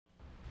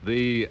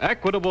The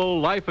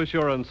Equitable Life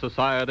Assurance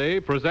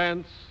Society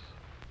presents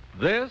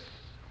This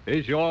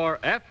is Your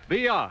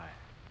FBI.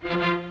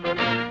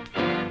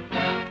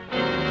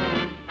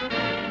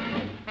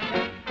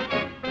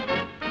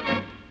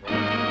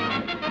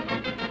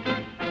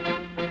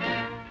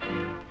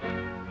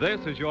 This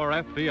is Your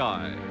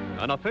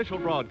FBI, an official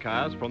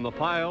broadcast from the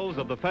files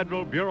of the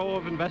Federal Bureau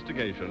of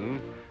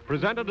Investigation,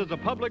 presented as a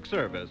public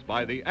service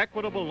by the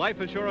Equitable Life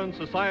Assurance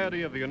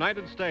Society of the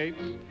United States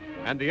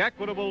and the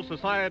Equitable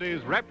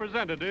Society's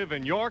representative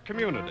in your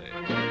community.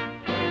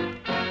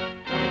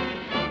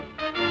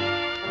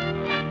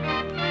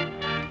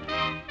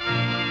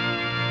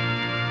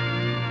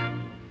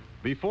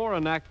 Before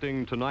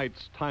enacting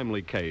tonight's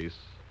timely case,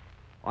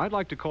 I'd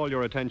like to call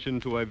your attention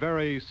to a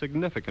very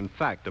significant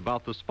fact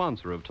about the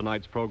sponsor of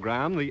tonight's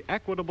program, the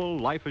Equitable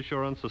Life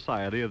Assurance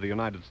Society of the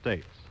United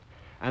States.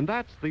 And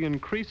that's the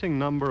increasing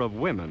number of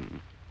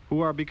women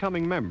who are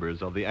becoming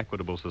members of the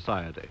Equitable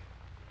Society.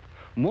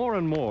 More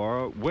and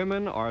more,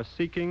 women are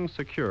seeking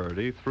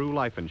security through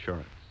life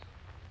insurance.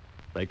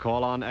 They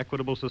call on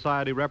Equitable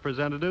Society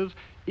representatives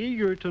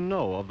eager to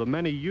know of the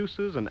many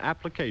uses and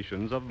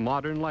applications of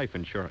modern life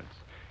insurance.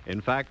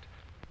 In fact,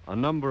 a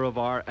number of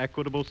our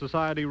Equitable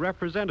Society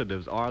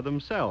representatives are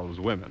themselves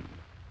women.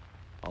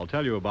 I'll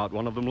tell you about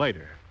one of them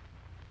later.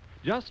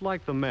 Just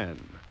like the men,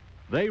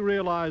 they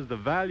realize the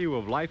value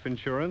of life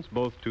insurance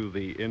both to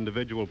the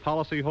individual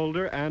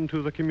policyholder and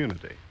to the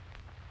community.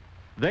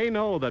 They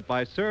know that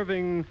by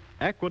serving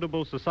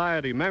Equitable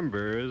Society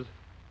members,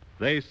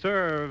 they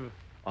serve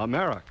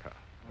America.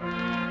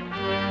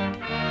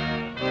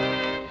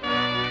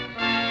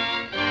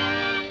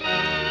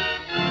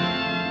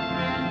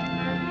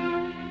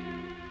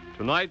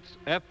 Tonight's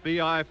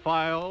FBI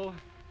file,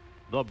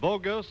 the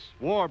Bogus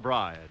War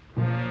Bride.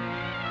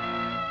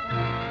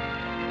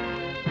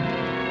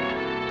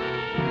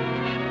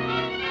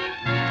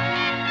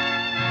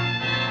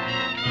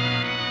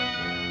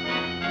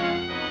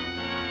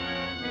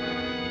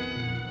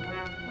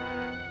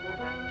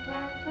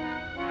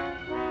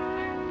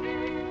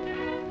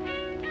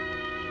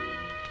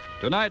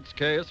 Tonight's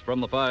case from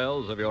the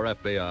files of your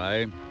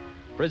FBI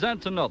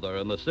presents another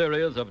in the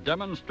series of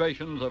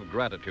demonstrations of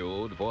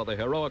gratitude for the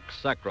heroic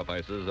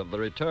sacrifices of the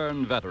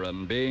returned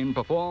veteran being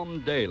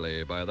performed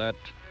daily by that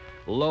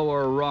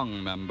lower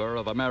rung member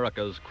of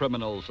America's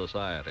criminal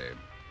society.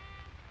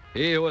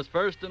 He who is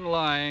first in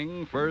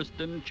lying, first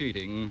in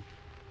cheating,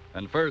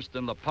 and first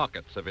in the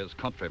pockets of his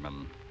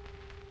countrymen,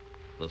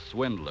 the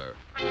swindler.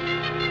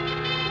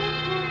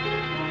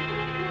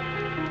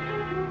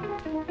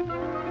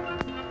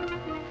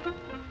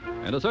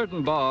 In a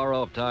certain bar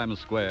off Times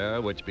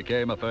Square, which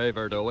became a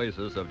favored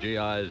oasis of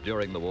GIs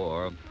during the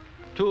war,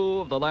 two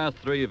of the last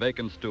three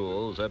vacant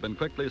stools have been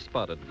quickly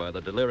spotted by the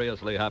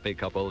deliriously happy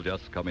couple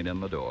just coming in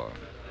the door.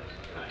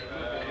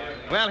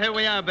 Well, here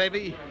we are,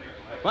 baby.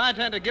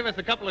 Bartender, give us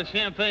a couple of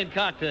champagne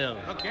cocktails.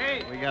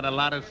 Okay. We got a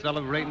lot of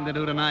celebrating to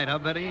do tonight, huh,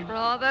 Betty?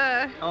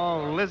 Rather.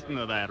 Oh, listen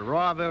to that.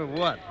 Rather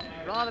what?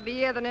 Rather be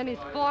here than any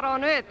sport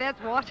on earth,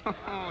 that's what.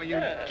 Oh,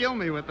 you kill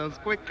me with those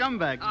quick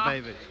comebacks,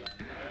 baby.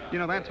 You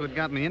know, that's what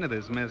got me into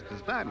this mess to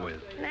start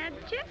with. Now,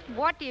 just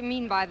what do you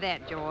mean by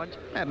that, George?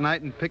 That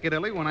night in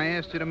Piccadilly when I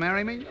asked you to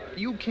marry me,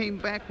 you came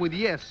back with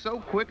yes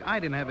so quick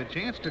I didn't have a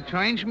chance to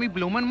change me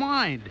bloomin'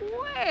 mind.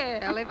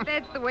 Well, if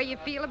that's the way you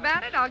feel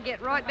about it, I'll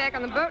get right back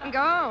on the boat and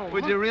go home.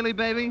 Would you really,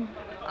 baby?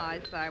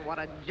 I say, what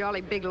a jolly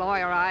big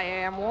lawyer I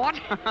am, what?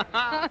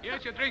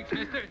 Here's your drinks,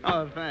 mister.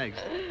 Oh, thanks.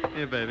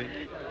 Here, baby.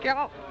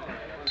 Go.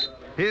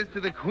 Here's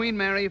to the Queen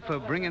Mary for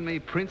bringing me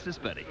Princess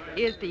Betty.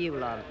 Here's to you,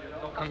 love.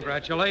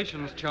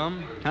 Congratulations,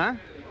 chum. Huh?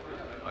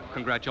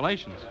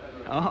 Congratulations.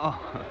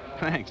 Oh,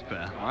 thanks,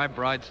 pal. My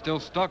bride's still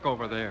stuck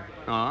over there.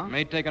 Oh?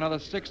 May take another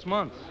 6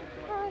 months.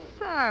 Oh,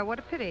 so, what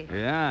a pity.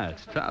 Yeah,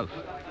 it's tough.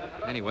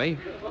 Anyway,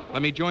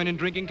 let me join in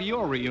drinking to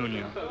your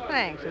reunion.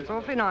 Thanks, it's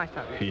awfully nice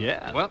of you.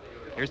 Yeah. Well,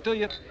 here's to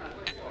you.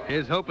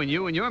 Here's hoping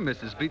you and your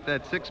missus beat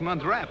that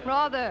 6-month rap.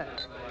 Rather.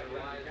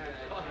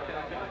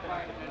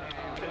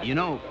 You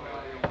know,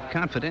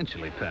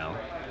 confidentially, pal,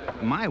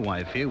 my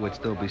wife here would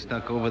still be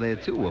stuck over there,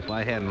 too, if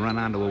I hadn't run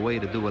onto a way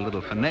to do a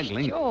little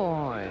finagling.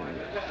 George,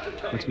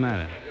 What's the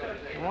matter?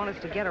 you want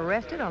us to get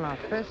arrested on our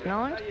first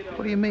night?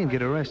 What do you mean,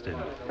 get arrested?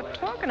 We're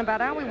talking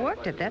about how we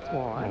worked it, that's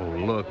why. Oh,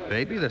 look,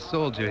 baby, the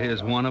soldier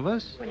here's one of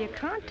us. Well, you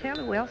can't tell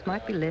who else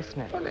might be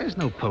listening. Well, there's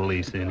no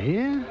police in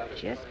here.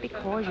 Just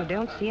because you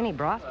don't see any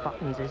brass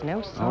buttons is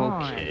no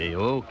sign.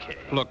 Okay.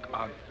 Look,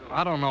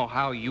 I don't know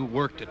how you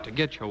worked it to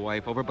get your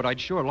wife over, but I'd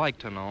sure like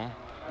to know.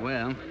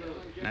 Well,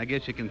 I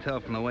guess you can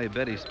tell from the way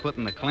Betty's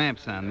putting the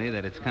clamps on me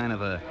that it's kind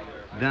of a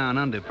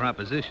down-under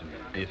proposition,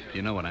 if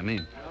you know what I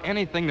mean.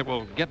 Anything that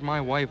will get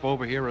my wife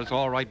over here is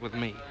all right with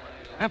me.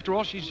 After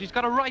all, she's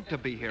got a right to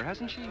be here,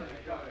 hasn't she?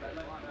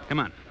 Come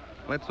on.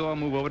 Let's all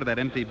move over to that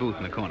empty booth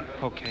in the corner.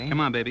 Okay. Come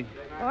on, baby.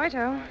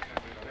 Righto.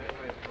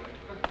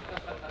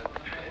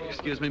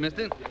 Excuse me,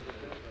 mister.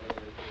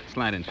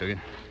 Slide in,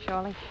 sugar.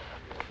 Surely.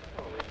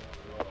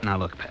 Now,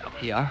 look, pal.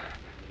 Yeah?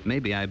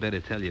 Maybe I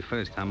better tell you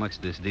first how much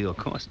this deal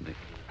cost me.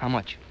 How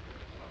much?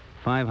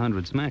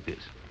 500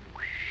 smackers.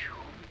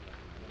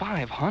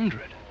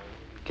 $500?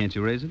 Can't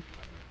you raise it?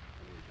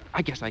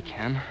 I guess I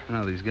can.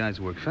 No, these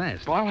guys work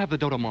fast. Well, I'll have the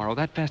dough tomorrow.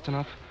 That fast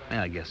enough?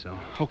 Yeah, I guess so.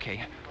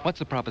 Okay. What's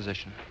the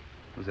proposition?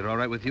 Is it all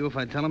right with you if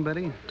I tell him,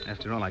 Betty?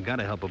 After all, I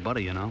gotta help a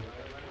buddy, you know.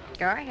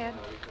 Go ahead.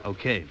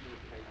 Okay.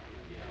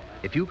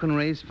 If you can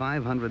raise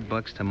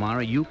 $500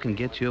 tomorrow, you can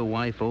get your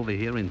wife over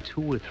here in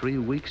 2 or 3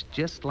 weeks,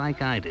 just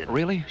like I did.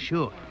 Really?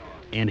 Sure.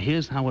 And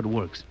here's how it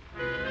works.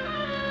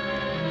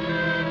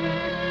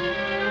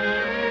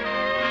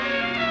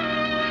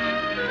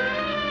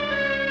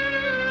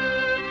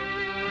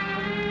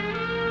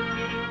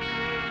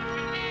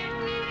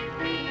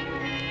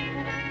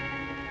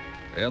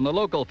 In the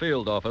local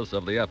field office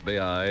of the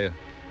FBI,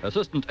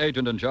 Assistant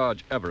Agent in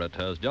Charge Everett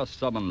has just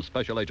summoned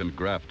Special Agent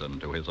Grafton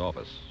to his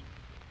office.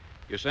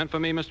 You sent for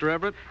me, Mr.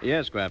 Everett?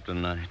 Yes,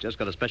 Grafton. I just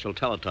got a special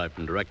teletype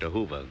from Director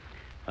Hoover.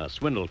 A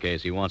swindle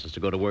case he wants us to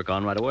go to work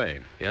on right away.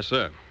 Yes,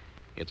 sir.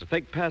 It's a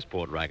fake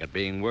passport racket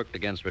being worked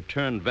against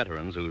returned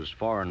veterans whose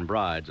foreign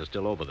brides are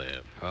still over there.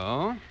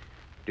 Oh?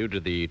 Due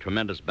to the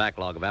tremendous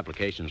backlog of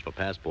applications for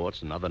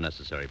passports and other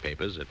necessary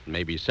papers, it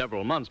may be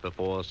several months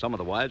before some of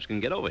the wives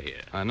can get over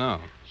here. I know.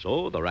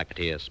 So the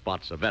racketeer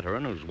spots a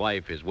veteran whose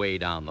wife is way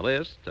down the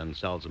list and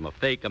sells him a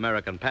fake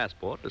American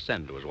passport to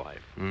send to his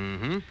wife.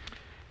 Mm-hmm.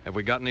 Have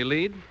we got any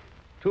lead?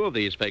 2 of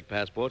these fake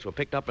passports were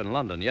picked up in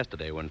London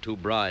yesterday when 2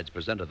 brides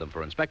presented them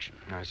for inspection.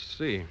 I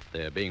see.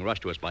 They're being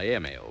rushed to us by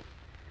airmail.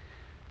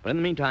 But in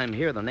the meantime,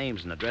 here are the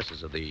names and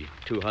addresses of the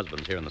 2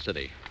 husbands here in the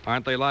city.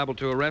 Aren't they liable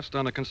to arrest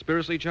on a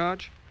conspiracy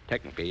charge?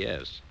 Technically,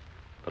 yes.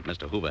 But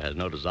Mr. Hoover has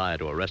no desire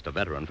to arrest a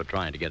veteran for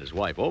trying to get his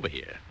wife over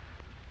here.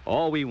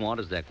 All we want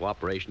is their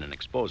cooperation in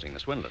exposing the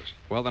swindlers.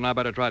 Well, then I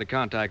better try to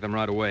contact them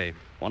right away.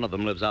 One of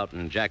them lives out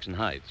in Jackson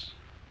Heights.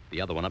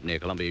 The other one up near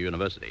Columbia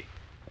University.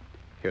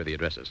 Here are the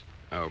addresses.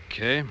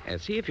 Okay.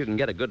 See if you can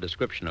get a good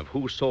description of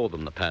who sold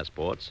them the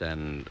passports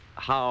and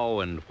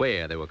how and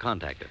where they were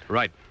contacted.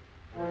 Right.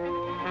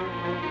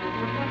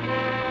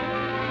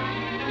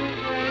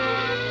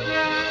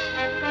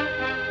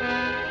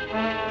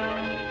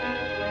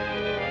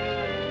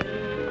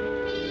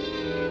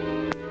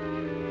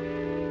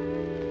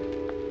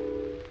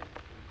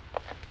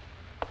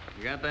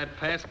 You got that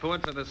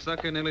passport for the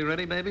sucker nearly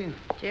ready, baby?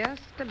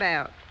 Just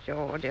about,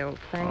 George, old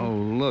thing. Oh,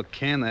 look,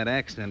 can that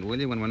accent, will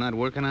you, when we're not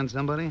working on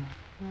somebody?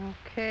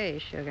 Okay,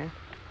 sugar.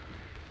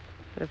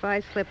 But if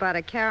I slip out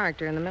of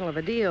character in the middle of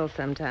a deal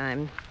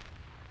sometime,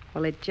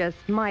 well, it just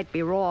might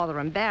be rather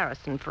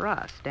embarrassing for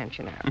us, don't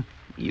you know?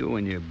 You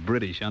and your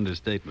British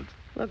understatements.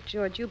 Look,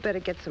 George, you better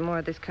get some more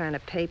of this kind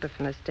of paper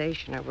from the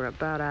station or we're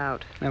about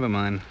out. Never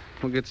mind.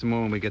 We'll get some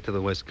more when we get to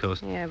the West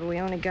Coast. Yeah, but we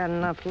only got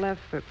enough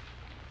left for...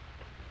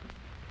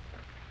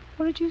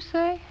 What did you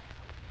say?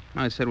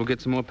 I said we'll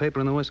get some more paper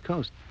on the West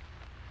Coast.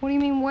 What do you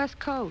mean, West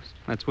Coast?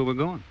 That's where we're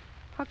going.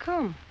 How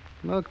come?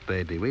 Look,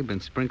 baby, we've been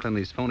sprinkling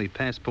these phony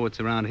passports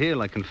around here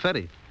like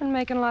confetti. And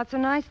making lots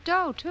of nice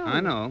dough, too. I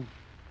know.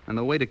 And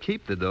the way to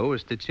keep the dough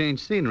is to change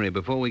scenery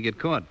before we get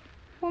caught.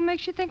 What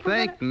makes you think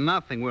we're Think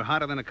nothing. We're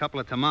hotter than a couple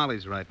of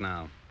tamales right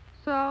now.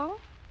 So?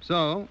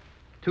 So,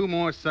 2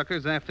 more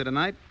suckers after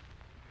tonight,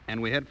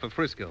 and we head for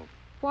Frisco.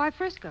 Why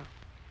Frisco?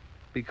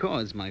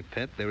 Because, my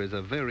pet, there is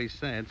a very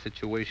sad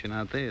situation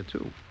out there,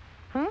 too.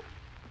 Huh?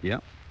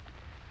 Yep.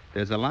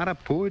 There's a lot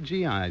of poor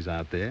GIs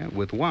out there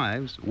with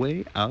wives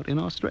way out in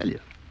Australia.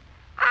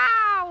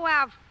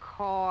 Oh, of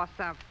course,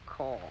 of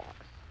course.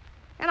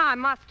 And I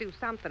must do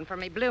something for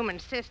me bloomin'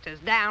 sisters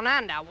down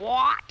under,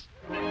 what?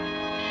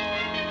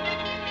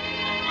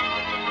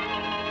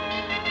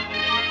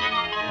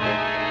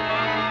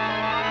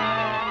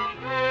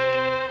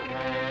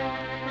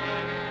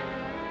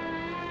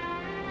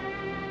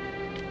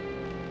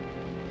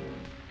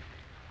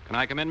 Can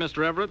I come in,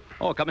 Mr. Everett?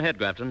 Oh, come ahead,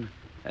 Grafton.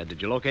 Did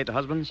you locate the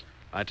husbands?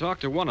 I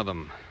talked to one of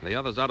them. The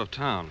other's out of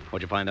town.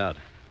 What'd you find out?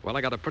 Well,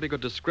 I got a pretty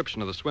good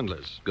description of the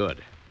swindlers.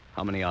 Good.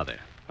 How many are there?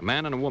 A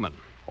man and a woman.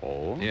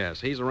 Oh? Yes,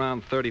 he's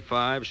around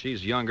 35.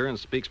 She's younger and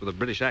speaks with a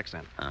British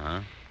accent.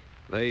 Uh-huh.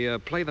 They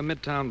play the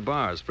midtown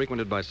bars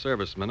frequented by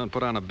servicemen and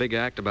put on a big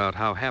act about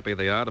how happy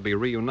they are to be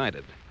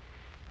reunited.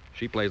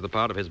 She plays the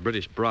part of his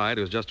British bride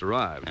who's just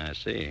arrived. I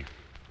see.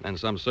 And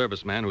some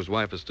serviceman whose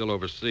wife is still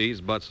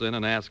overseas butts in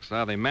and asks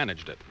how they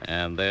managed it.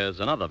 And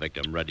there's another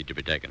victim ready to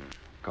be taken.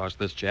 Cost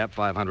this chap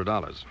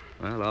 $500.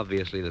 Well,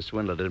 obviously the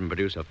swindler didn't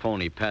produce a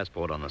phony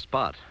passport on the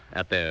spot.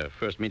 At their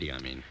first meeting, I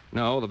mean.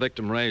 No, the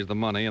victim raised the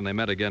money and they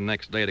met again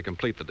next day to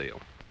complete the deal.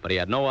 But he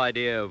had no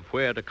idea of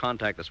where to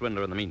contact the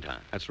swindler in the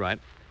meantime. That's right.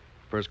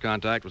 First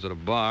contact was at a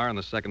bar and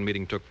the second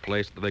meeting took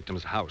place at the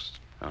victim's house.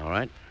 All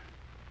right.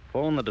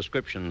 Phone the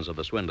descriptions of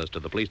the swindlers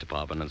to the police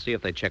department and see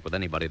if they check with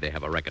anybody they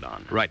have a record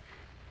on. Right.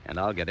 And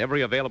I'll get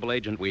every available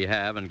agent we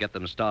have and get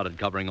them started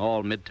covering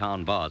all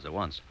midtown bars at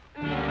once.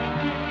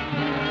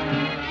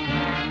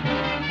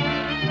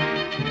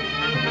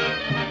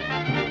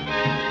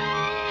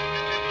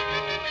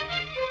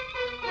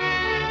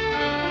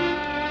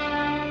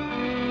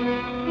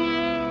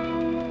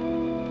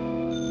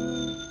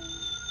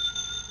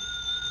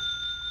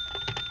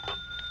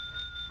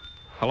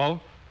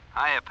 Hello?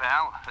 Hiya,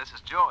 pal. This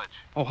is George.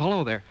 Oh,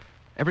 hello there.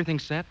 Everything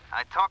set?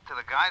 I talked to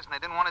the guys, and they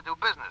didn't want to do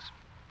business.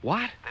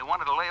 What? They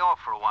wanted to lay off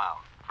for a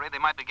while. Afraid they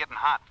might be getting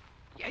hot.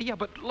 Yeah,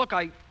 but look,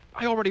 I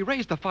already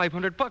raised the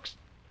 $500.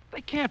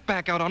 They can't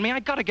back out on me. I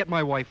gotta get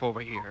my wife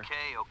over here.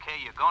 Okay,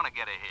 you're going to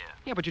get her here.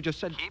 Yeah, but you just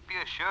said... Keep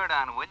your shirt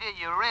on, will you?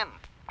 You're in.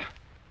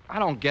 I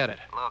don't get it.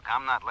 Look,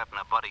 I'm not letting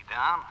a buddy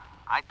down.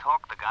 I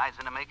talked the guys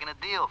into making a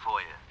deal for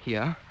you.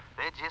 Yeah?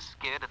 They're just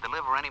scared to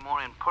deliver any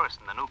more in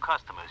person to new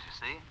customers,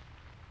 you see?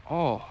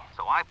 Oh.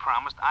 So I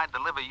promised I'd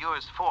deliver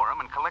yours for them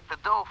and collect the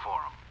dough for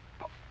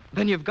them.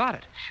 Then you've got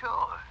it.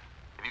 Sure.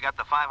 Have you got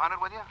the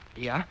 500 with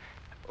you? Yeah?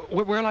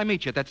 Where'll I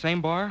meet you? At that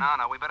same bar?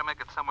 No, we better make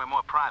it somewhere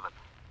more private.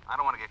 I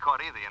don't want to get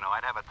caught either, you know.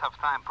 I'd have a tough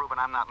time proving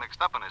I'm not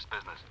mixed up in this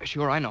business.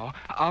 Sure, I know.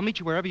 I'll meet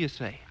you wherever you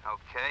say.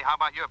 Okay, how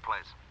about your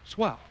place?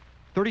 Swell.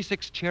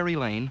 36 Cherry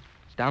Lane.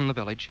 It's down in the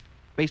village.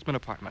 Basement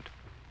apartment.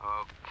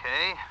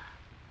 Okay.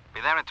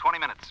 Be there in 20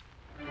 minutes.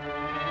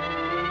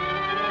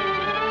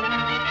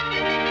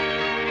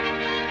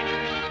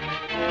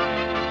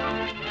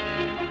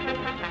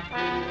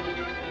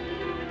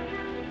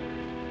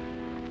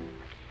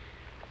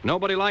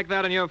 Nobody like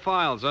that in your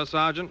files, huh,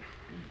 Sergeant?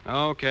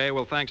 Okay,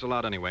 well, thanks a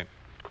lot anyway.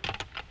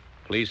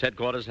 Police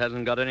headquarters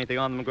hasn't got anything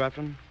on them,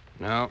 McGraffin?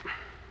 No.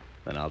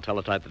 Then I'll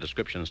teletype the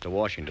descriptions to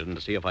Washington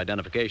to see if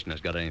identification has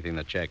got anything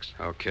that checks.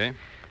 Okay.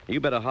 You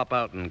better hop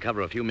out and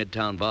cover a few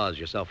midtown bars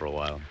yourself for a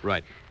while.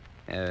 Right.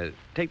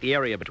 Take the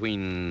area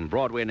between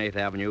Broadway and 8th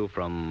Avenue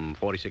from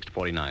 46 to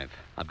 49th.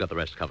 I've got the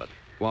rest covered.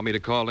 Want me to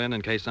call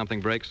in case something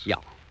breaks? Yeah.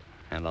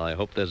 And I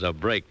hope there's a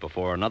break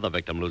before another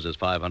victim loses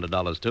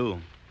 $500,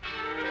 too.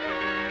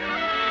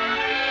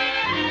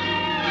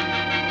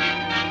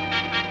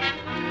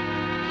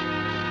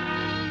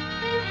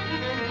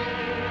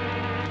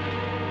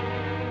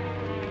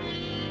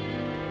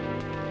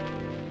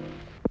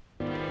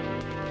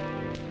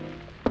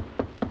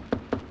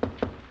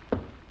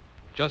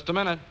 Just a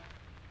minute.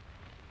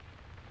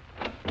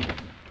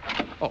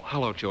 Oh,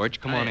 hello,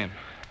 George. Come on in.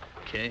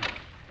 Okay.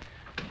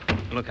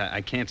 Look, I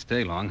can't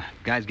stay long.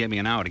 Guys gave me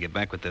an hour to get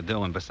back with the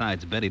dough, and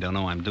besides, Betty don't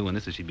know I'm doing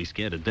this, and she'd be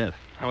scared to death.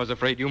 I was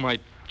afraid you might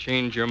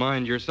change your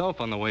mind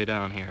yourself on the way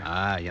down here.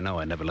 You know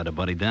I never let a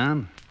buddy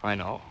down. I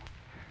know.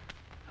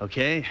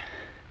 Okay.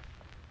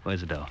 Where's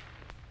the dough?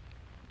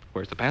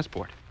 Where's the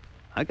passport?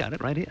 I got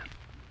it right here.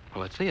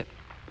 Well, let's see it.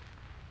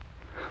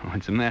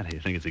 What's the matter? You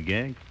think it's a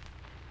gag?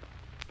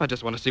 I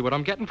just want to see what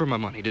I'm getting for my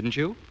money, didn't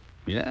you?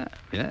 Yeah,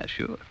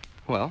 sure.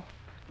 Well,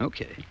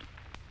 Okay.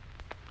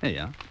 Here you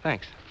are.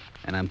 thanks.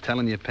 And I'm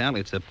telling you, pal,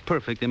 it's a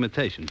perfect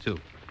imitation, too.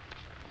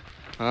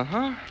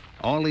 Uh-huh.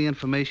 All the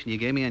information you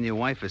gave me on your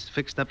wife is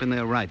fixed up in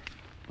there right.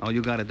 All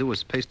you got to do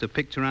is paste a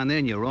picture on there,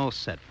 and you're all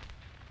set.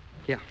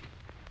 Yeah.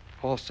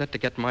 All set to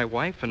get my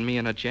wife and me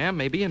in a jam,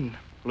 maybe, and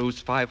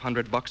lose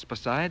 $500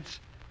 besides.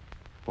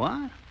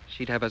 What?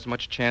 She'd have as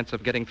much chance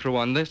of getting through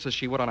on this as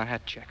she would on a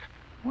hat check.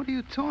 What are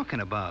you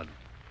talking about?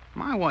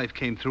 My wife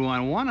came through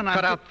on one, and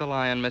Cut out the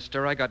lying,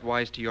 mister. I got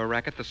wise to your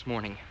racket this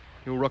morning.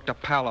 You rooked a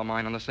pal of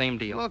mine on the same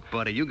deal. Look,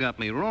 buddy, you got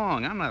me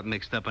wrong. I'm not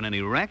mixed up in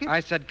any racket. I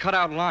said cut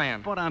out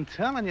lying. But I'm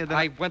telling you that...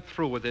 I went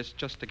through with this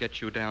just to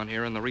get you down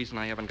here, and the reason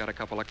I haven't got a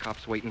couple of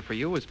cops waiting for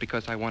you is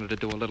because I wanted to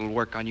do a little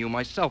work on you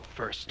myself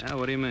first.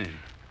 What do you mean?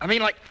 I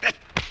mean, like...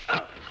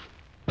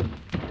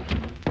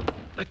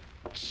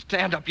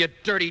 Stand up, you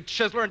dirty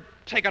chiseler, and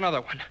take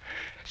another one.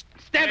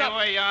 Stand up! Stay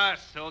where you are,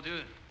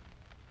 soldier.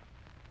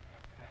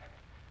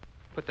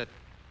 Put that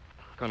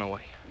gun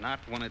away. Not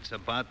when it's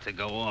about to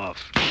go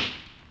off.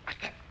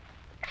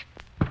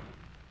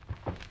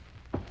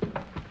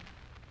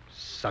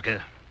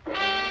 Sucker.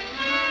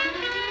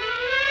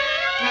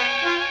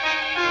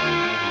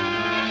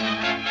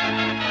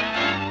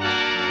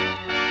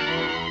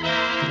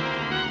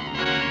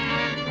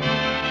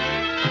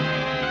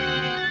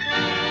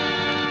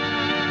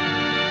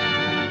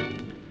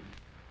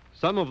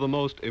 Some of the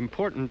most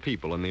important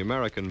people in the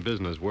American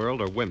business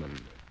world are women.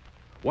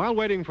 While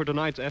waiting for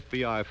tonight's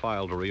FBI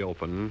file to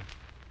reopen,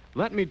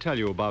 let me tell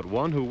you about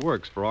one who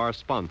works for our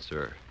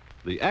sponsor,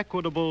 the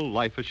Equitable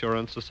Life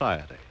Assurance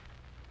Society.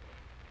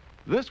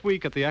 This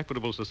week at the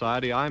Equitable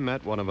Society, I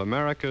met one of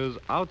America's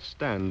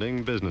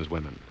outstanding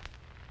businesswomen.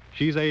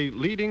 She's a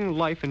leading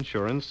life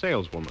insurance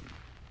saleswoman.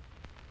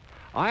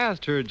 I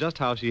asked her just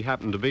how she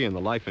happened to be in the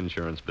life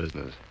insurance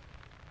business.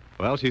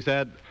 Well, she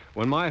said,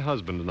 when my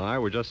husband and I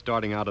were just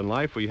starting out in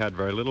life, we had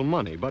very little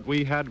money, but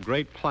we had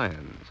great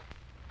plans.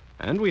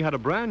 And we had a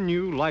brand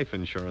new life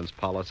insurance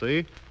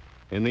policy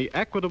in the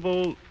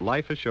Equitable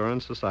Life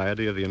Assurance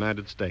Society of the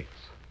United States.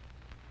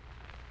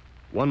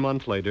 1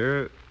 month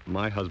later,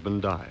 my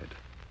husband died.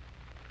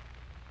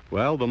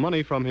 Well, the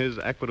money from his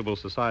Equitable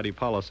Society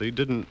policy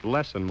didn't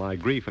lessen my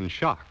grief and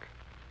shock,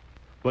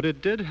 but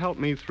it did help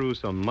me through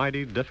some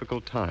mighty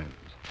difficult times.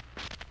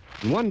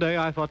 And one day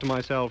I thought to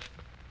myself,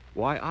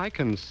 why, I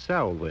can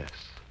sell this.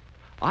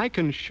 I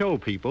can show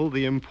people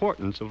the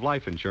importance of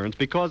life insurance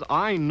because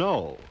I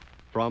know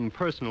from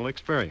personal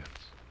experience.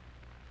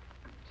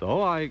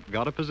 So I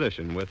got a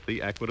position with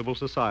the Equitable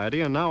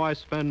Society, and now I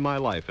spend my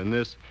life in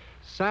this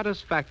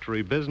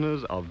satisfactory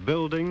business of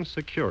building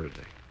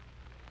security.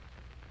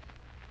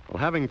 Well,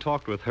 having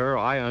talked with her,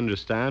 I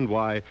understand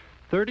why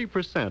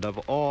 30% of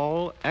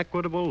all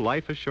Equitable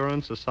Life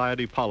Assurance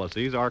Society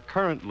policies are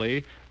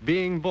currently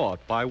being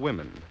bought by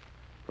women.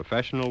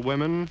 Professional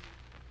women,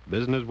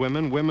 business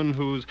women, women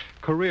whose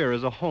career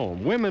is a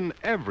home. Women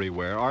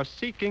everywhere are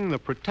seeking the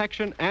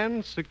protection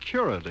and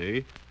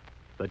security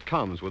that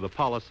comes with a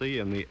policy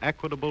in the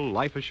Equitable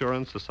Life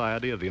Assurance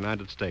Society of the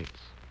United States.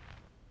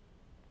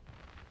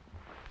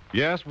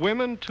 Yes,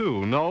 women,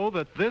 too, know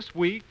that this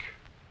week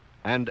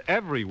and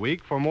every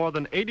week for more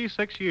than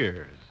 86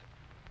 years,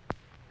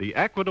 the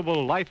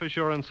Equitable Life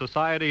Assurance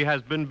Society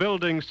has been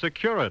building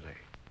security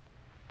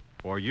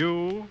for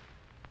you,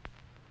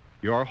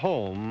 your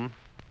home,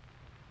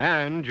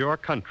 and your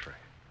country.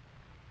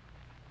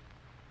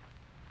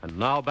 And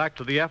now back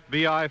to the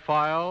FBI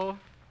file,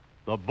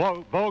 the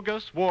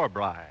Bogus War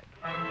Bride.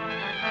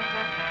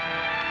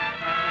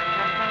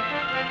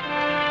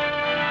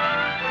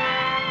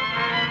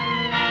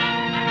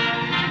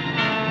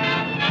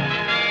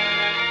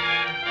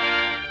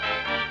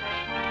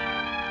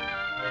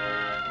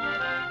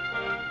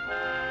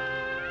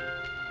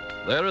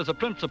 There is a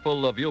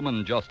principle of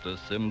human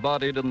justice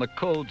embodied in the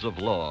codes of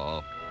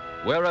law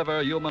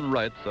wherever human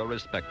rights are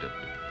respected.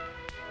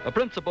 A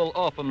principle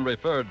often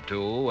referred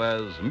to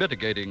as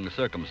mitigating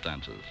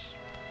circumstances.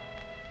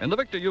 In the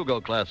Victor Hugo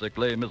classic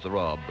Les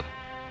Miserables,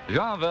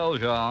 Jean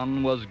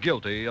Valjean was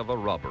guilty of a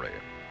robbery,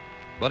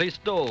 but he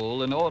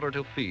stole in order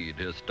to feed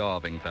his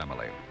starving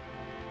family.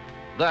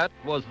 That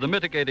was the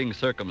mitigating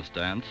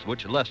circumstance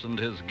which lessened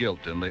his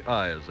guilt in the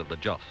eyes of the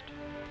just.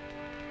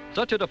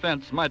 Such a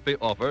defense might be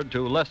offered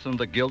to lessen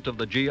the guilt of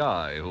the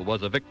GI who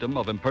was a victim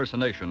of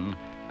impersonation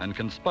and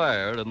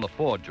conspired in the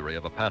forgery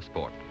of a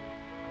passport.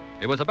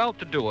 He was about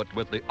to do it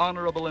with the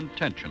honorable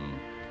intention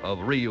of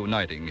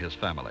reuniting his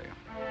family.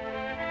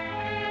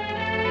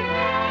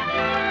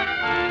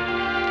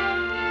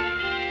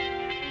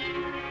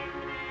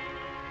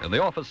 In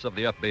the office of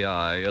the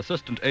FBI,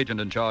 Assistant Agent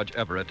in Charge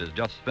Everett is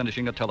just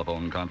finishing a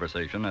telephone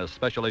conversation as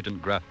Special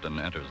Agent Grafton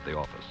enters the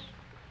office.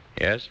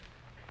 Yes?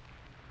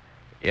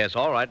 Yes,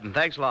 all right, and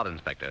thanks a lot,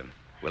 Inspector.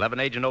 We'll have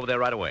an agent over there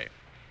right away.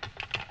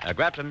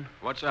 Grafton.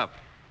 What's up?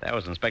 That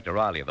was Inspector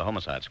Riley of the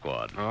Homicide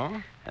Squad. Oh?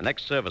 An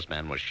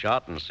ex-serviceman was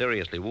shot and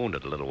seriously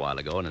wounded a little while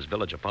ago in his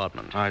village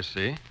apartment. I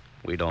see.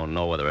 We don't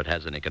know whether it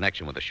has any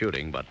connection with the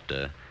shooting, but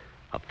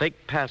a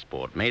fake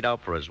passport made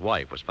out for his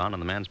wife was found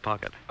in the man's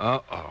pocket.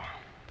 Uh-oh.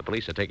 The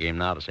police are taking him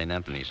now to St.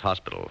 Anthony's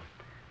Hospital.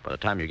 By the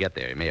time you get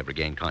there, he may have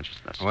regained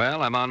consciousness.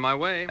 Well, I'm on my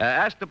way.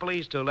 Ask the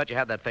police to let you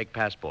have that fake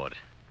passport.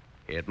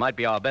 It might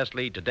be our best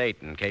lead to date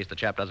in case the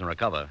chap doesn't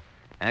recover.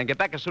 And get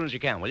back as soon as you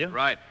can, will you?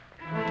 Right.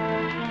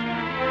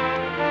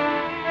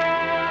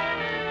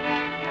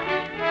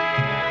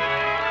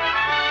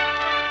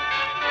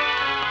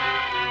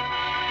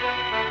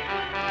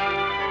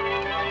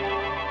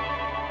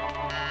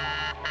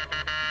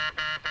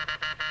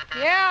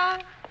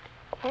 Yeah?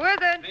 Who is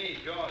it? Me,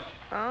 George.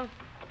 Oh?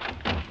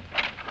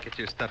 Get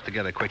your stuff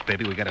together quick,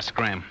 baby. We gotta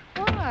scram.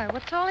 Why?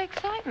 What's all the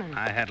excitement?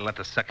 I had to let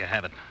the sucker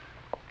have it.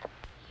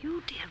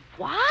 You did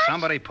what?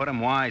 Somebody put him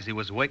wise. He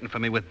was waiting for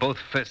me with both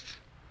fists.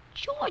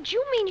 George,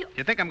 you mean you...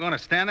 You think I'm going to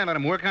stand there and let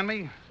him work on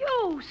me?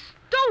 You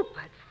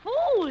stupid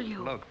fool,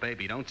 you. Look,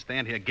 baby, don't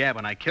stand here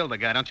gabbing. I killed the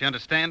guy. Don't you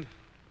understand?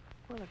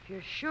 Well, if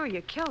you're sure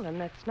you killed him,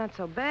 that's not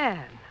so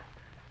bad.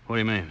 What do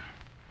you mean?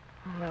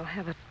 Well, they'll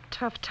have a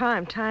tough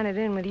time tying it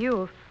in with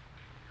you.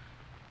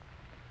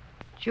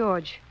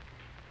 George,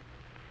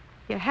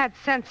 you had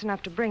sense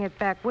enough to bring it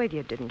back with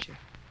you, didn't you?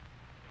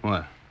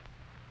 What?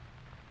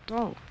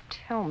 Don't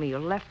tell me you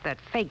left that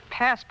fake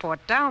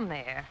passport down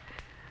there.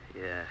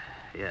 Yeah,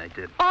 I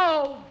did.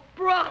 Oh,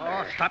 brother!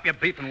 Oh, stop your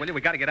beefing, will you?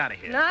 We gotta get out of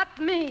here. Not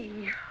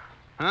me.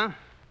 Huh?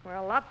 We're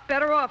a lot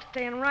better off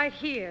staying right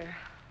here.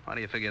 How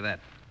do you figure that?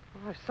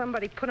 Well, if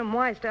somebody put them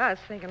wise to us,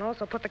 they can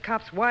also put the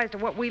cops wise to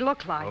what we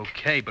look like.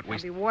 Okay, but we...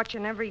 They'll be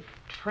watching every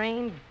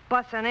train,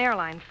 bus, and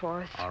airline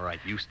for us. All right,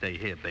 you stay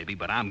here, baby,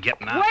 but I'm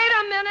getting out. Wait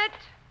a minute!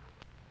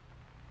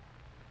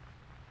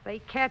 They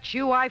catch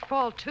you, I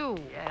fall too.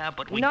 Yeah,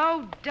 but we...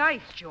 No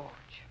dice, George.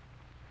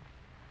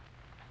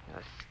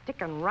 You're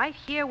sticking right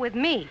here with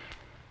me.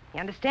 You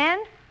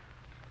understand?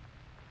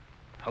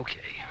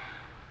 Okay.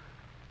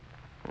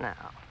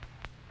 Now,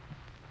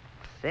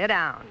 sit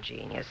down,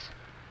 genius.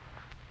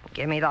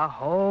 Give me the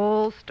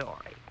whole story.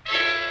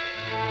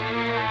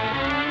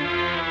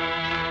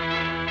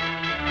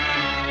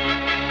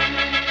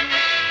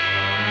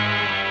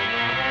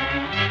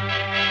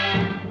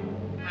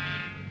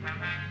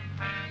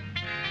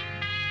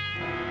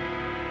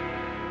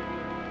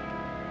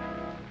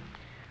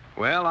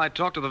 Well, I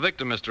talked to the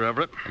victim, Mr.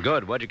 Everett.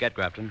 Good. What'd you get,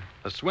 Grafton?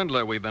 The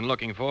swindler we've been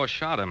looking for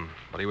shot him,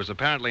 but he was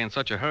apparently in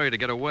such a hurry to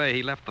get away,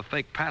 he left the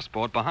fake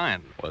passport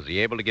behind. Was he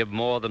able to give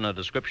more than a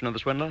description of the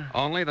swindler?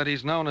 Only that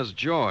he's known as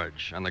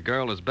George, and the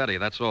girl is Betty,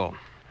 that's all.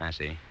 I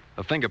see.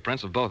 The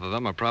fingerprints of both of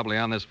them are probably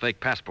on this fake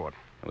passport.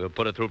 We'll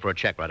put it through for a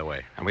check right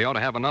away. And we ought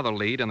to have another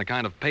lead in the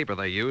kind of paper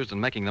they used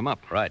in making them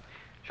up. Right.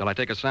 Shall I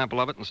take a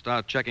sample of it and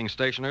start checking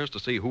stationers to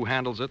see who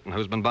handles it and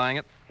who's been buying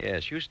it?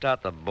 Yes, you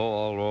start the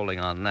ball rolling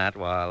on that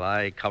while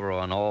I cover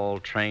on all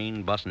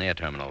train, bus, and air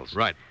terminals.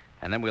 Right.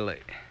 And then we'll...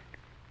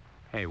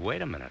 Hey,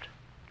 wait a minute.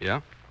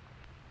 Yeah?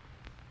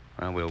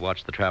 Well, we'll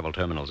watch the travel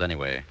terminals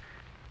anyway.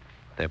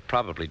 They're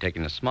probably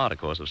taking the smarter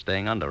course of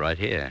staying under right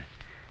here.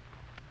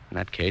 In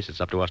that case,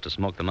 it's up to us to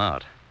smoke them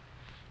out.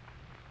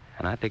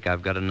 And I think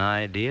I've got an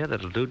idea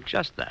that'll do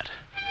just that.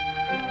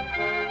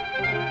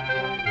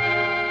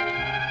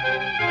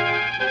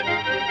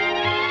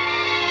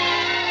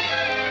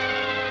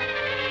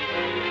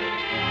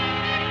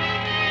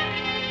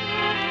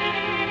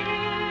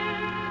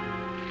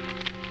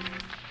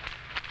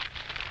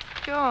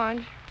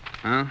 George.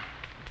 Huh?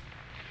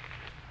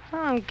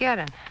 I don't get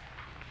it.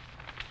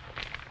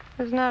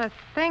 There's not a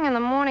thing in the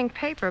morning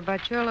paper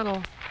about your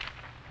little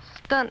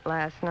stunt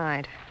last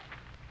night.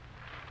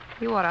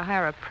 You ought to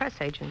hire a press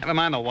agent. Never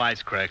mind the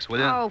wisecracks, will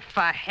you? Oh,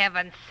 for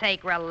heaven's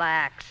sake,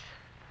 relax.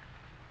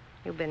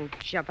 You've been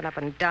jumping up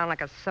and down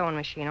like a sewing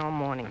machine all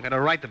morning. I've got a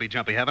right to be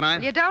jumpy, haven't I?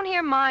 You don't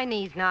hear my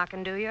knees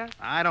knocking, do you?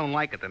 I don't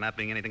like it there not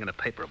being anything in the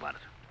paper about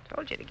it.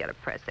 Told you to get a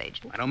press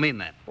agent. I don't mean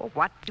that. Well,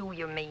 what do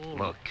you mean?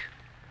 Look,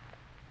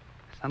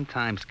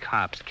 sometimes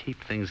cops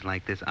keep things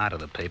like this out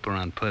of the paper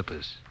on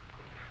purpose.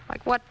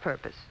 Like what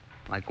purpose?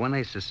 Like when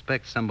they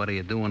suspect somebody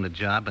of doing the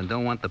job and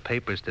don't want the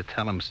papers to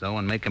tell them so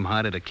and make them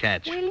harder to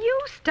catch. Will you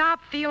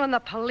stop feeling the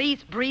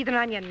police breathing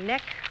on your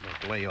neck?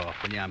 Look, lay off,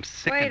 will you? I'm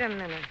sick Wait of... a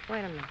minute.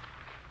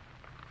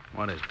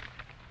 What is it?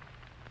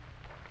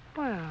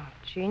 Well,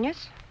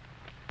 genius.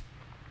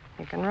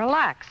 You can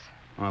relax.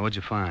 Well, what'd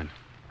you find?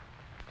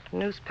 The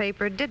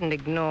newspaper didn't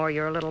ignore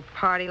your little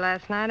party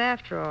last night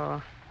after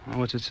all. Well,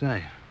 what's it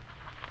say?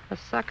 The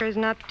sucker's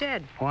not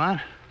dead.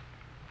 What?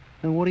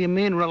 Then what do you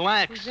mean,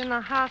 relax? He's in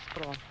the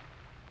hospital.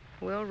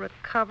 Will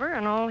recover,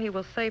 and all he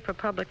will say for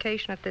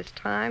publication at this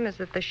time is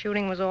that the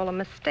shooting was all a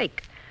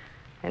mistake.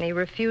 And he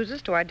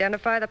refuses to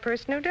identify the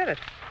person who did it.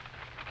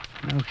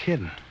 No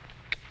kidding.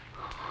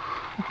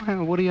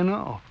 Well, what do you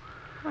know?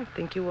 I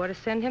think you ought to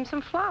send him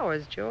some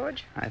flowers,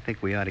 George. I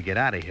think we ought to get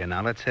out of here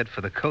now. Let's head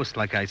for the coast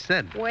like I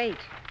said. Wait.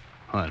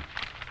 What?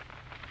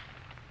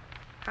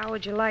 How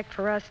would you like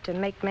for us to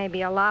make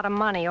maybe a lot of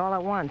money all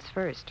at once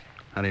first?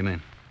 How do you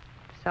mean?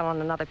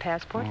 Selling another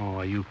passport? Oh,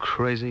 are you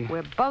crazy?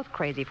 We're both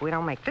crazy if we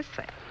don't make this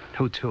sale.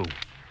 Who to?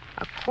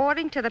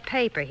 According to the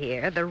paper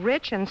here, the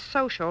rich and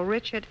social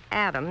Richard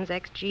Adams,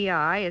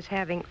 ex-GI, is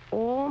having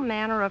all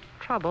manner of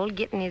trouble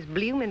getting his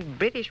bloomin'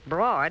 British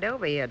broad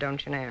over here,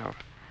 don't you know?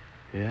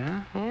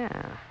 Yeah?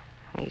 Yeah.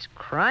 And he's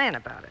crying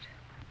about it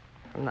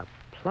from the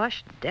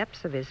plush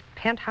depths of his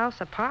penthouse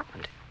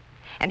apartment.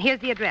 And here's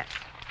the address.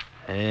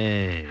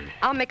 Hey.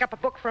 I'll make up a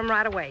book for him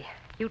right away.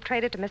 You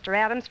trade it to Mr.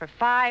 Adams for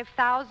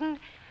 $5,000,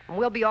 and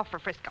we'll be off for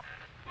Frisco.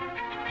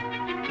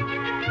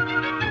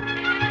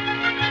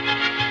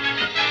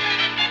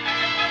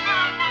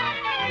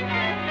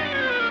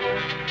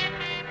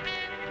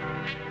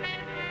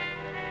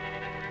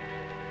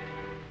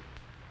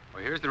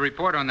 Well, here's the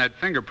report on that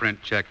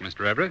fingerprint check,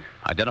 Mr. Everett.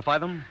 Identify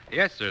them?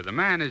 Yes, sir. The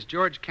man is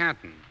George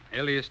Canton,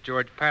 alias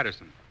George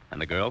Patterson.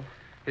 And the girl?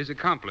 His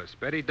accomplice,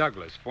 Betty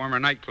Douglas, former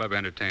nightclub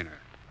entertainer.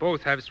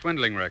 Both have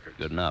swindling records.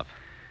 Good enough.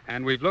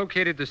 And we've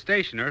located the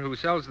stationer who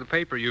sells the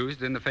paper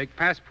used in the fake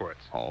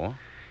passports. Oh?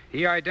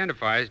 He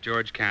identifies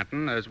George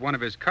Canton as one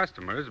of his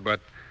customers, but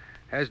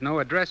has no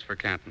address for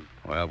Canton.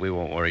 Well, we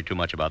won't worry too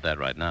much about that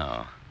right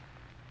now.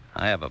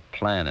 I have a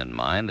plan in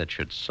mind that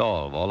should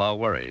solve all our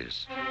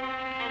worries.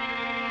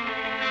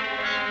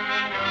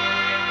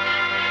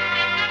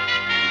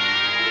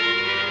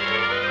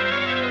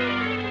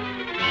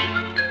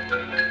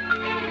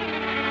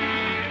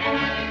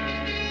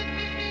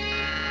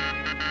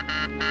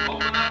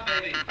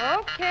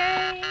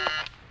 Okay.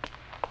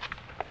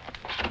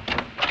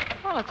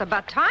 Well, it's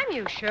about time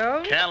you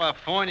showed.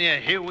 California,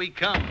 here we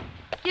come.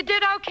 You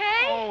did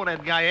okay? Oh,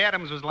 that guy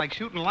Adams was like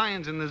shooting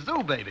lions in the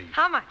zoo, baby.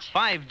 How much?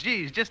 5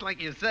 G's, just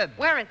like you said.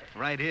 Where is it?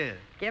 Right here.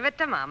 Give it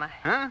to Mama.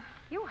 Huh?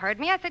 You heard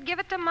me. I said give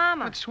it to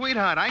Mama. But,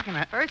 sweetheart, I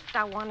can... First,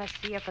 I want to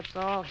see if it's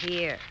all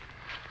here.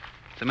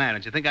 What's the matter?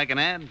 Don't you think I can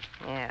add?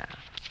 Yeah.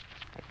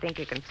 I think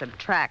you can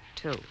subtract,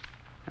 too.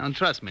 Don't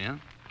trust me, huh?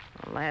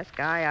 The last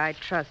guy I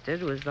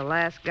trusted was the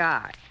last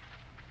guy.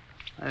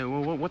 Hey,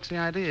 well, what's the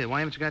idea? Why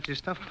haven't you got your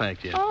stuff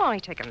packed yet? Oh, only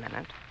take a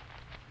minute.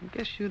 I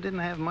guess you didn't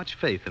have much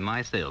faith in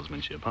my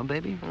salesmanship, huh,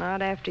 baby?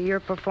 Not after your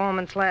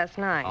performance last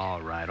night.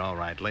 All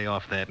right. Lay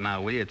off that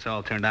now, will you? It's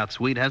all turned out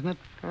sweet, hasn't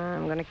it?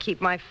 I'm going to keep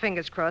my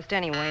fingers crossed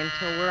anyway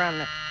until we're on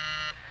the...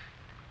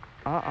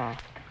 Uh-oh.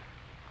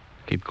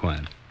 Keep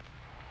quiet.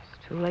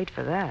 It's too late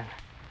for that.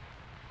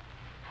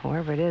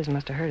 Whoever it is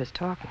must have heard us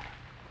talking.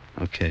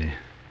 Okay.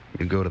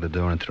 You go to the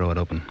door and throw it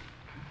open.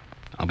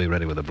 I'll be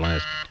ready with a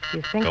blast.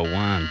 You think... Go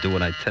on. Do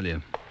what I tell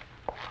you.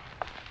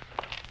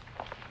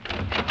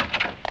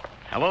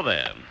 Hello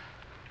there.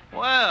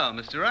 Well,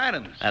 Mr.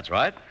 Adams. That's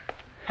right.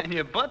 And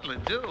your butler,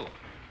 too.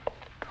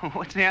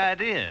 What's the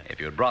idea? If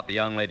you had brought the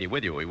young lady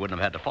with you, we wouldn't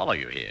have had to follow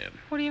you here.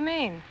 What do you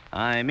mean?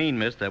 I mean,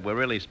 miss, that we're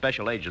really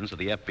special agents of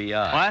the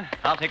FBI. What?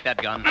 I'll take that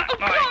gun.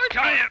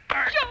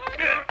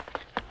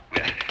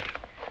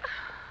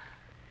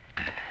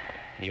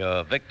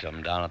 Your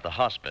victim down at the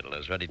hospital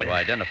is ready to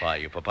identify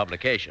you for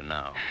publication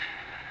now.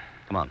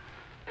 Come on.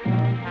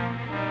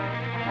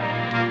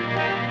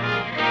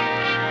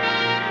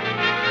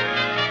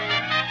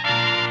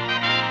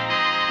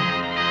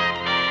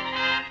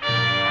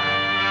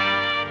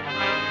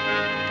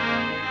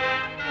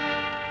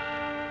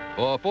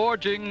 For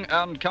forging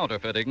and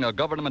counterfeiting a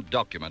government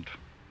document,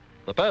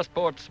 the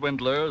passport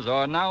swindlers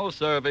are now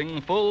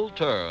serving full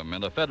term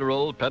in a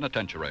federal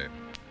penitentiary.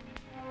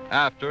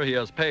 After he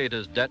has paid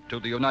his debt to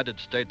the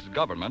United States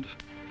government,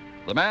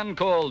 the man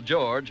called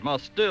George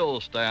must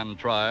still stand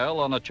trial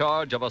on a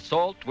charge of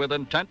assault with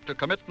intent to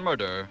commit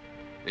murder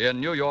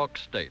in New York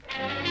State.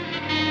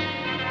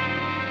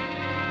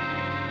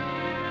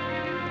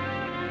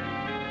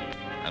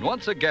 And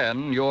once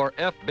again, your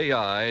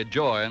FBI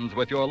joins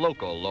with your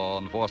local law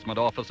enforcement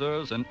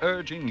officers in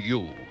urging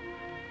you,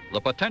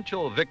 the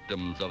potential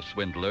victims of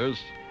swindlers,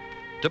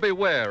 to be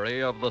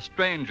wary of the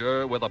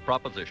stranger with a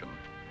proposition.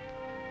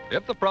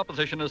 If the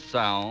proposition is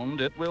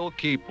sound, it will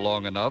keep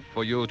long enough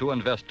for you to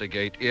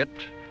investigate it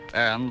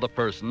and the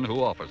person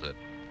who offers it.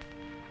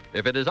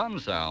 If it is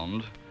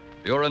unsound,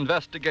 your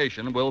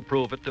investigation will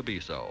prove it to be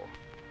so.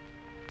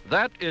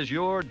 That is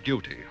your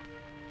duty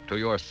to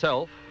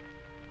yourself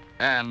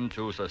and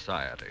to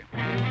society.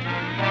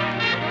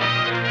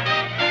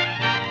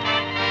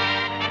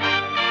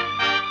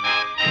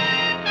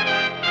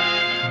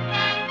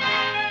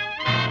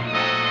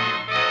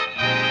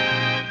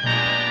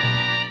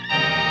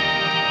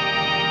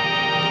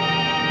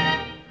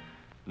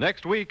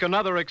 Next week,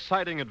 another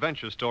exciting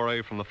adventure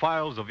story from the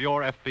files of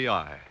your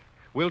FBI.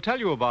 We'll tell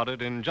you about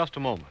it in just a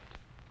moment.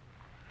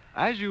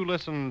 As you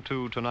listen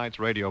to tonight's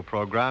radio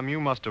program, you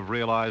must have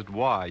realized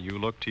why you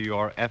look to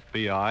your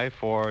FBI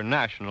for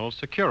national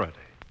security.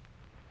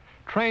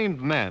 Trained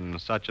men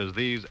such as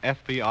these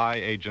FBI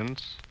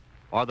agents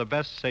are the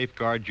best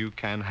safeguard you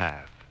can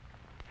have.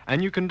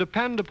 And you can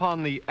depend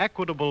upon the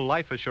Equitable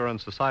Life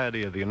Assurance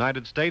Society of the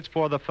United States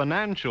for the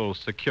financial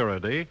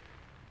security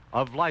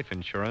of life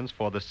insurance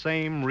for the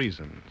same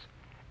reasons.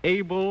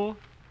 Able,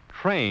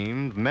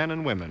 trained men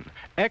and women,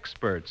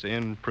 experts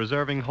in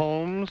preserving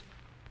homes,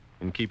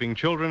 in keeping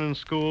children in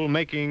school,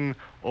 making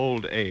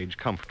old age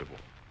comfortable.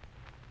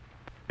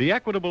 The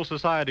Equitable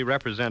Society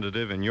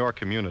representative in your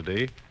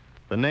community,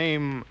 the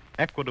name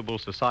Equitable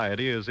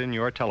Society is in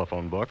your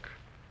telephone book,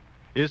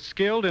 is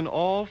skilled in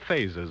all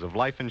phases of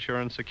life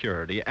insurance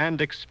security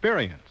and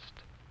experienced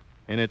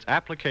in its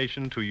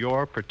application to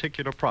your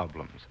particular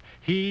problems.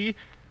 He,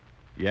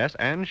 yes,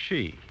 and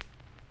she,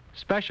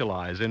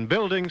 specialize in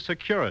building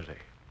security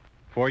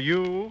for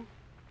you,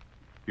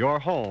 your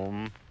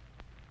home,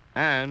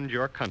 and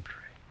your country.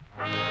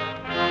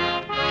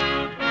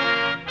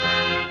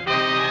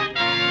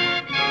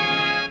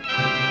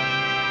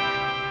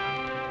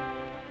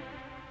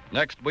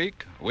 Next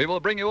week, we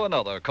will bring you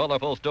another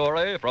colorful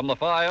story from the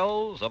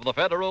files of the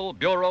Federal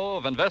Bureau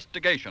of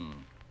Investigation,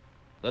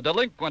 The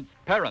Delinquent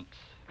Parents.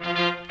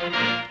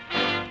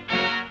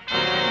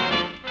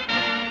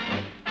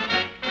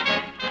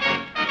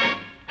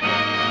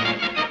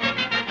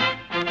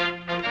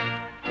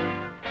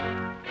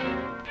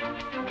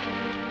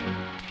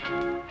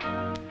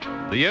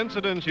 The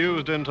incidents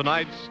used in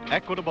tonight's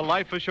Equitable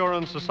Life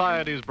Assurance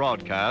Society's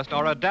broadcast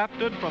are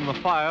adapted from the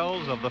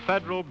files of the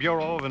Federal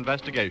Bureau of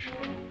Investigation.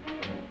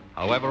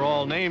 However,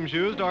 all names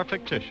used are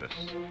fictitious,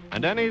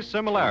 and any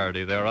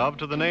similarity thereof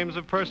to the names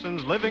of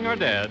persons living or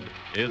dead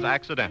is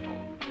accidental.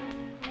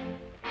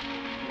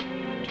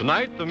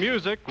 Tonight, the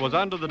music was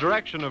under the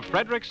direction of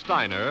Frederick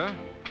Steiner,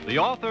 the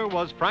author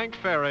was Frank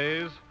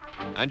Ferries,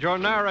 and your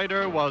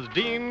narrator was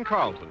Dean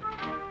Carlton.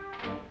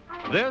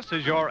 This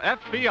is Your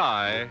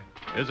FBI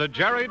is a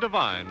Jerry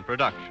Devine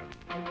production.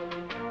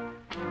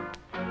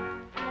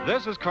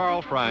 This is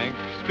Carl Frank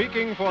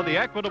speaking for the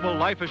Equitable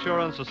Life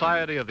Assurance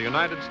Society of the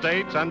United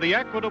States and the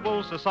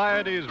Equitable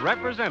Society's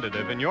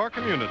representative in your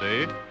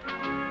community,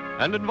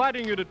 and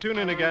inviting you to tune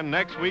in again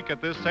next week at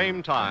this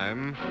same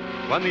time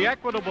when the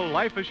Equitable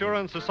Life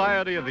Assurance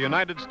Society of the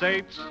United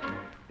States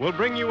will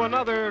bring you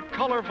another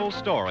colorful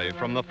story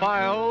from the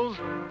files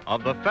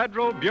of the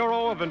Federal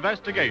Bureau of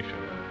Investigation,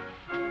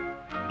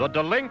 The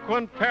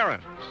Delinquent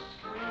Parents.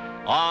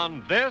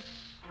 On This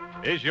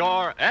Is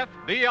Your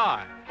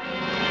FBI.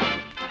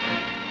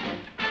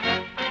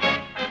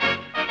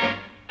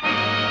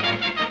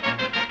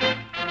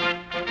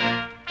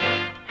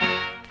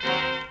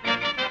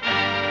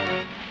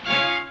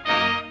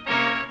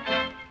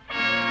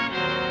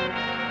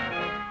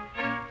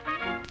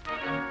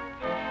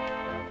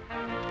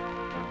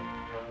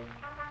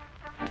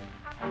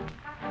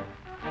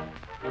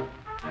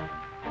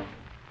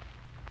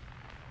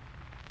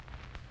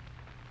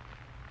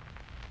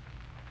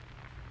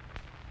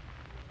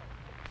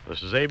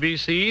 This is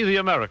ABC, the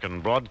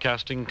American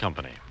Broadcasting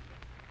Company.